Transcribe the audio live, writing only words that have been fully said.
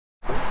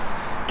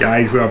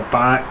Guys, we're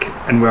back,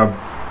 and we're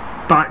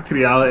back to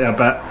reality a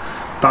bit,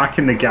 back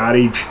in the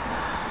garage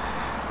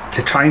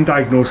to try and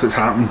diagnose what's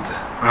happened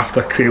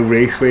after Crail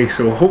Raceway.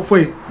 So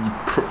hopefully you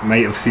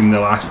might have seen the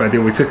last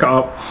video. We took it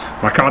up,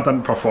 my car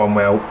didn't perform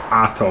well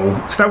at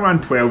all, still ran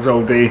 12s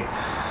all day.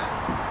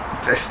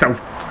 It's still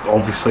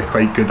obviously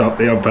quite good up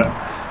there, but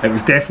it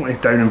was definitely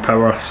down in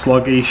power,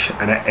 sluggish,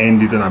 and it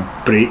ended in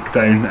a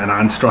breakdown in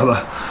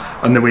Anstruther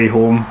on the way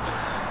home.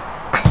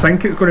 I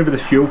think it's going to be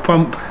the fuel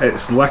pump.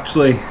 It's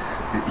literally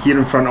here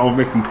in front of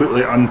me,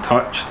 completely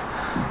untouched,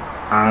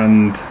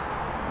 and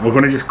we're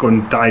going to just go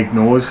and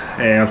diagnose.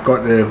 I've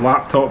got the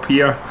laptop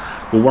here.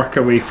 We'll work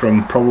away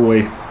from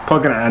probably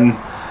plugging it in,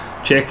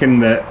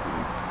 checking that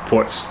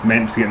what's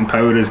meant to be getting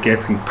power is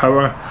getting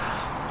power,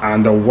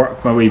 and I'll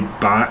work my way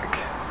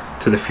back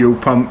to the fuel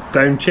pump,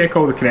 down, check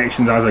all the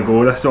connections as I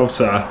go. This is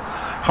also a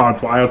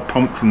hardwired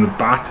pump from the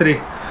battery.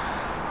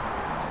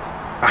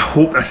 I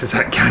hope this is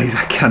it, guys.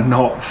 I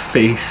cannot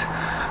face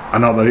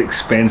another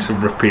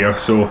expensive repair,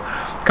 so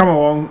come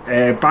along.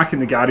 Back in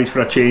the garage for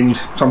a change.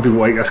 Some people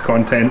like this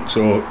content,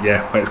 so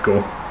yeah, let's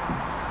go.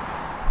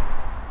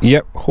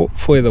 Yep,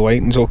 hopefully the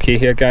lighting's okay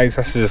here, guys.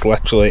 This is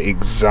literally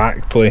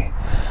exactly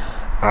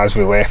as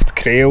we left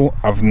Crail.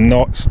 I've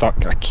not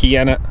stuck a key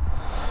in it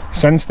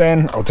since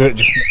then. I'll do it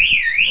just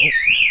now.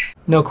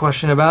 No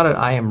question about it,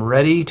 I am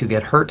ready to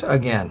get hurt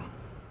again.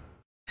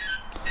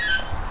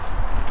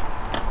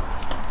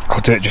 I'll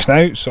do it just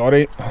now,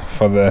 sorry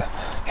for the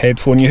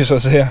headphone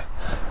users here.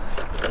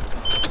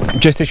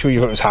 Just to show you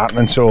what was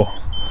happening, so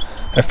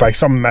if by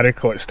some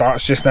miracle it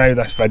starts just now,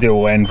 this video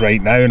will end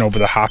right now and I'll be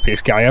the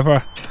happiest guy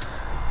ever.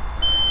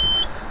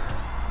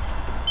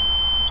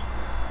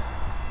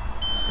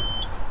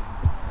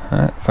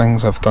 Right,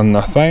 things have done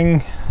their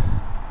thing.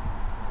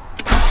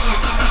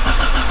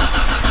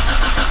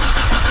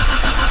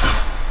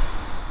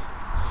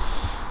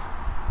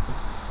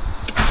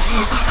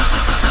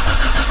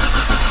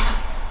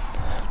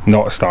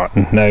 Not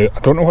starting. Now, I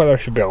don't know whether I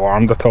should be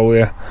alarmed at all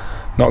there.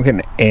 Not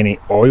getting any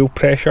oil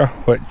pressure,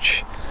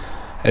 which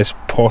is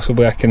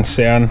possibly a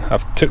concern.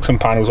 I've took some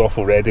panels off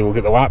already. We'll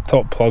get the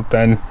laptop plugged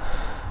in,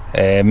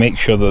 make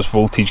sure there's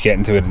voltage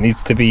getting to where it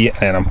needs to be, and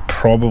then I'm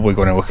probably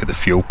going to look at the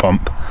fuel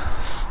pump.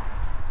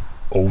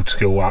 Old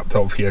school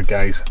laptop here,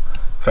 guys.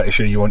 Pretty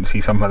sure you won't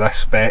see some of this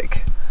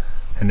spec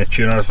in the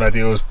tuners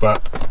videos,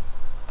 but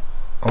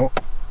oh.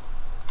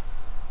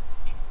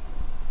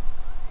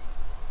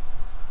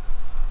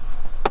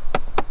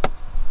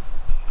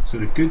 So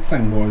the good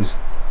thing was,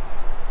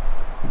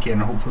 again,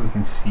 hopefully we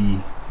can see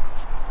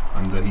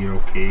under here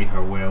okay,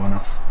 or well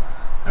enough.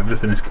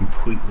 Everything is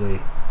completely,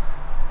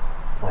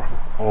 or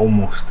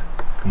almost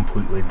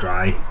completely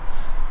dry,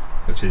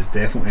 which is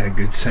definitely a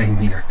good sign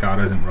when your car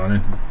isn't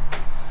running.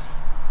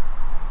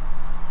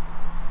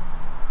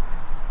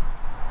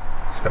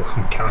 Still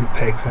some camp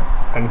pegs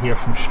in here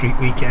from Street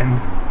Weekend.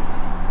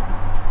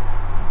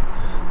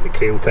 The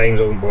Crail times,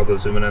 I won't bother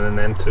zooming in on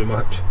them too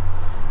much.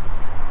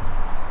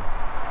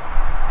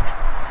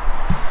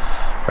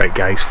 Right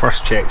guys,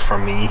 first checks for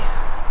me. You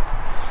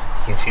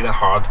can see the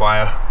hard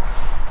wire,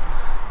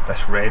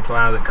 this red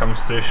wire that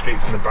comes through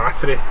straight from the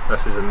battery.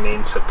 This is the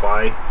main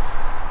supply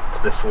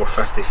to the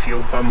 450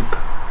 fuel pump.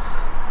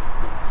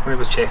 I'm going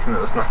to be checking that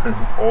there's nothing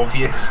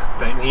obvious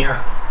down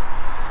here,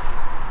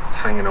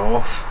 hanging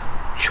off,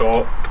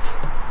 chopped,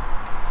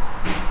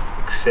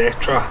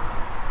 etc.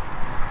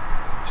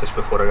 Just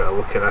before I get a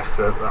look at this,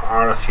 because there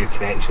are a few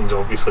connections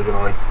obviously going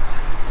on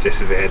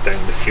just as we head down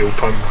to the fuel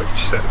pump, which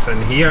sits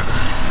in here.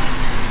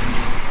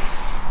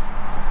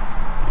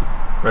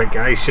 Right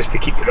guys, just to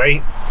keep you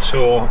right,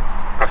 so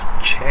I've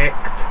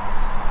checked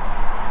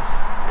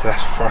to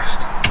this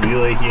first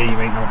relay here. You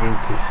might not be able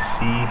to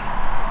see,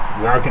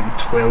 we are getting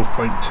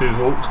 12.2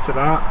 volts to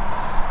that,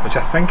 which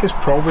I think is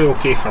probably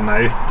okay for now.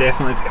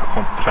 Definitely to get a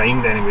pump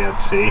primed anyway, I'd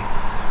say.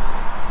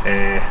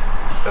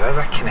 There is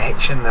a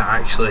connection that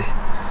actually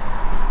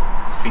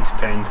feeds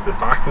down to the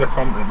back of the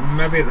pump that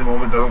maybe at the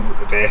moment doesn't look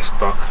the best,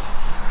 but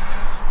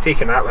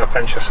taking that with a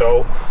pinch of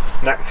salt.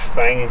 Next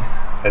thing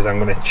is I'm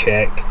going to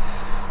check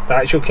the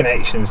actual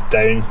connections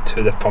down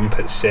to the pump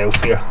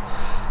itself here,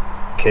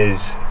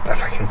 because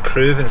if I can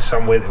prove in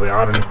some way that we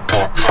aren't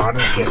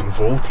getting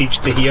voltage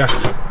to here,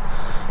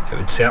 it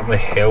would certainly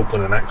help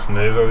with the next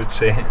move, I would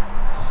say.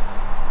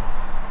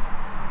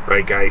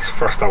 Right guys,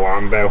 first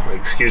alarm bell.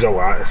 Excuse all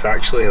that, it's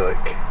actually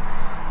like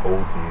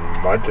old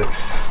mud, it's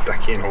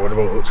sticky and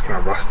horrible, it looks kind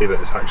of rusty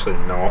but it's actually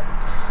not.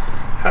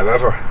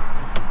 However,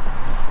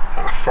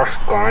 at a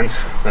first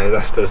glance, now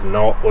this does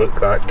not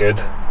look that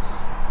good.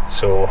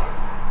 So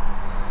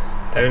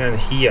down in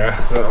here,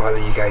 I don't know whether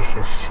you guys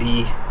can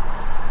see,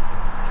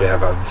 we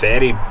have a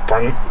very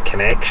burnt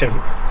connection,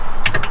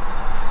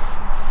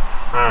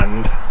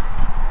 and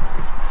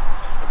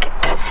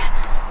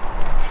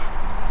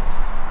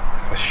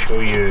I'll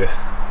show you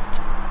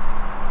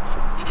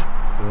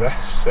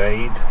this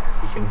side.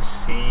 You can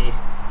see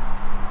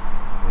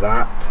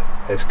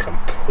that is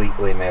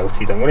completely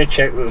melted. I'm going to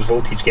check that there's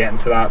voltage getting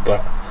to that,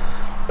 but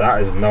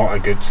that is not a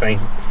good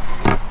sign.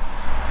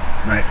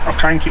 Right, I'll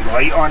try and keep the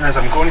light on as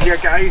I'm going here,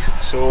 guys,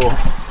 so you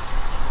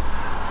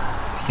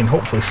can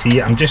hopefully see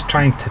it. I'm just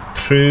trying to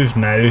prove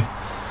now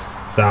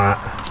that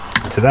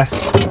to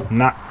this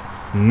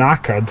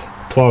knackered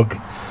plug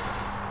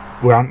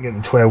we aren't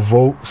getting 12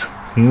 volts.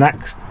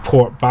 Next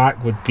port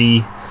back would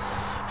be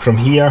from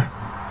here.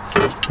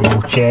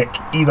 We'll check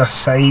either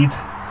side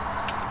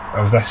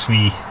of this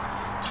wee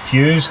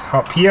fuse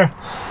up here.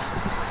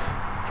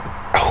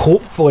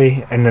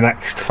 Hopefully in the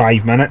next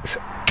 5 minutes,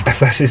 if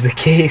this is the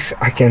case,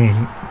 I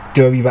can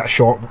do a wee bit of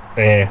short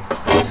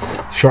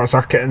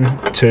circuiting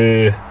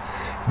to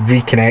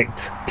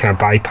reconnect, kind of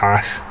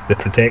bypass the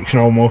protection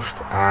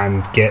almost,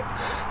 and get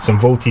some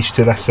voltage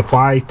to this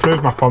supply,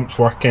 prove my pump's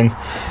working,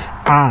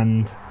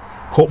 and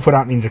hopefully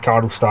that means the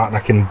car will start and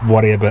I can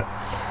worry about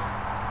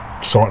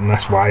sorting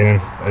this wiring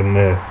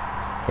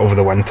over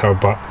the winter.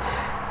 But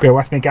bear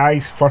with me,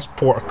 guys. First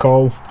port of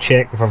call,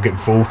 check if I've got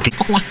voltage.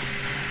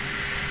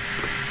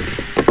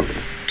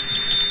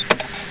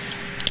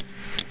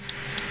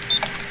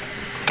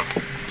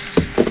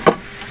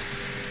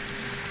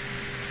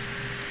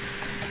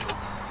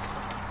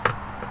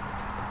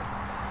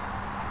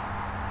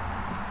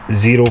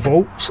 0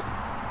 volts.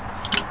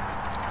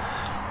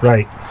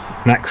 Right,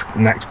 next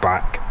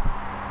back.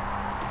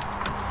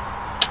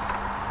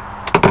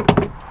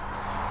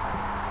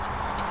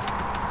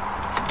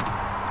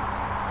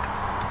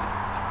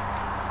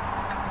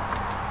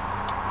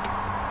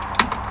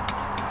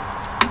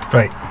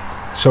 Right,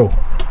 so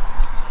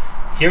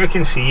here we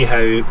can see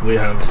how we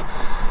have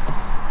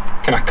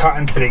kind of cut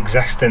into the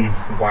existing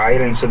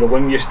wiring. So the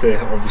one used to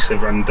obviously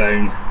run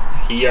down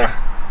here,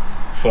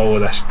 follow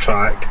this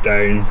track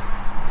down,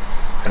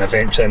 and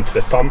eventually into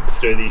the pump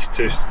through these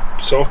two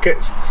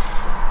sockets.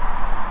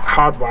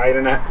 Hard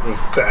wiring it, we've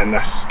put in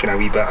this kind of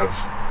wee bit of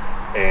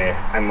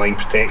inline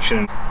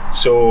protection.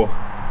 So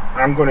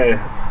I'm going to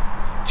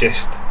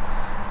just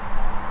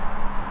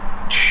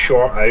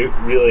short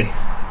out really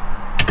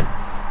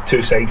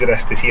two sides of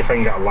this to see if I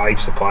can get a live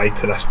supply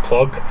to this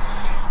plug,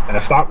 and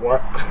if that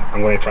works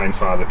I'm going to try and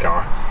fire the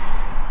car.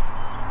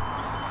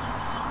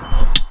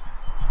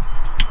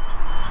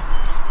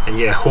 And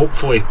yeah,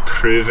 hopefully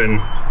proving,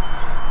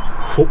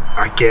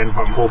 again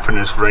what I'm hoping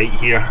is right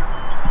here.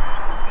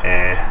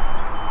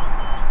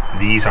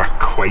 These are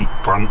quite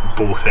burnt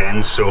both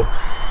ends, so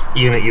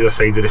even at either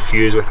side of the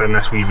fuse within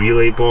this wee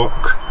relay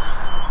box,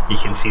 you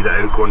can see the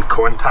outgoing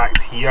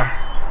contact here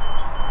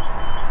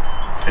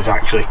is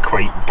actually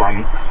quite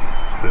burnt.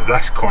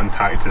 This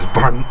contact is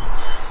burnt,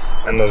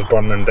 and there's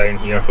burning down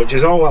here, which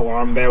is all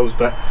alarm bells.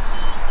 But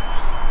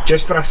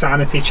just for a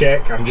sanity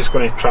check, I'm just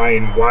going to try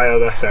and wire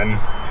this in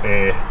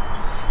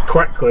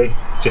quickly,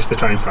 just to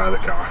try and fire the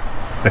car.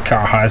 The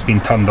car has been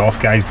turned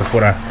off, guys,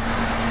 before I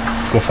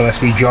go for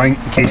this wee joint,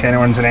 in case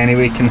anyone's in any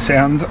way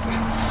concerned.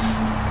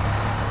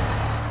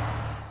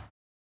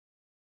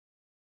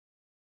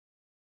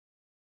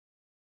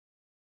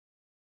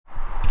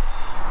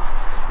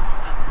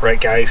 Right,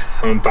 guys,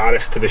 I'm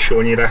embarrassed to be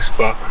showing you this,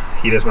 but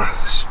here is my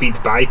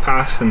speed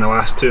bypass in the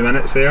last 2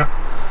 minutes there.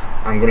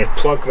 I'm going to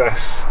plug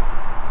this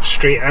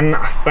straight in,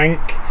 I think,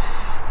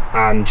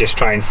 and just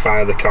try and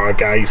fire the car,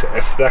 guys.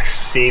 If this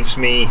saves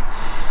me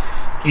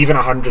even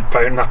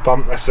 £100 a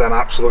pump, this is an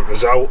absolute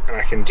result, and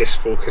I can just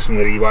focus on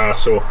the rewire,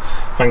 so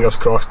fingers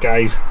crossed,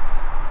 guys.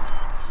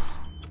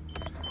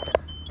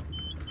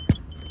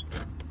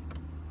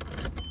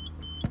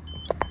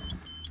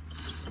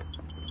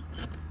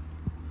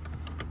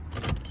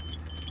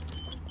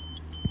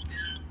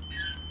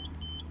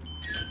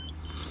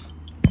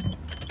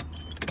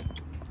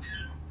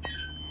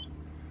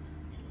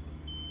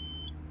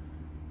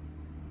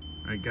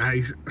 Right,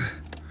 guys,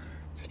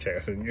 just check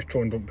this out. Just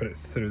try and don't put it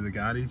through the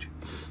garage.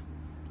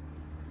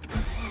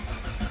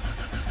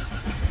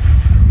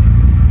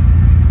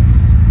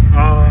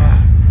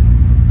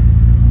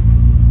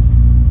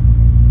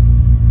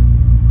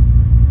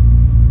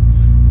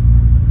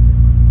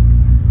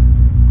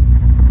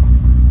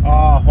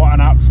 Oh, what an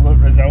absolute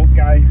result,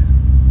 guys.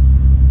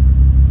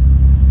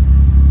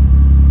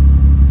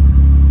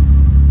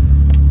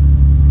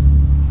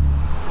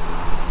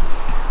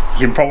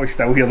 You can probably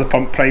still hear the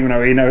pump priming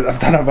away now. I've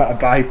done a bit of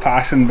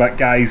bypassing, but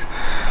guys,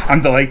 I'm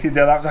delighted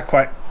there. That was a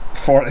quick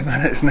 40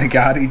 minutes in the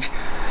garage.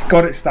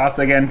 Got it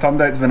started again, turned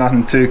out to be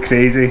nothing too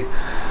crazy.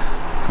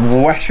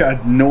 Wish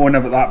I'd known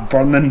about that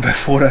burning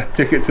before I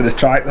took it to the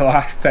track the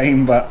last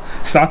time, but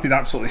started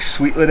absolutely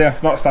sweetly there.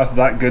 It's not started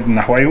that good in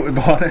a while, to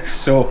be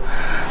honest, so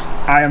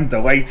I am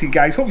delighted,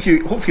 guys. Hope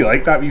you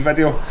liked that wee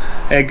video.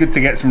 Good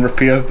to get some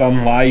repairs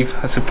done live,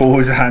 I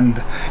suppose,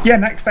 and yeah,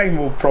 next time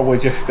we'll probably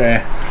just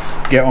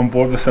get on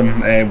board with some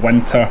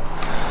winter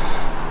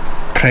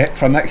prep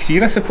for next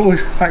year, I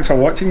suppose. Thanks for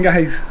watching,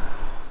 guys.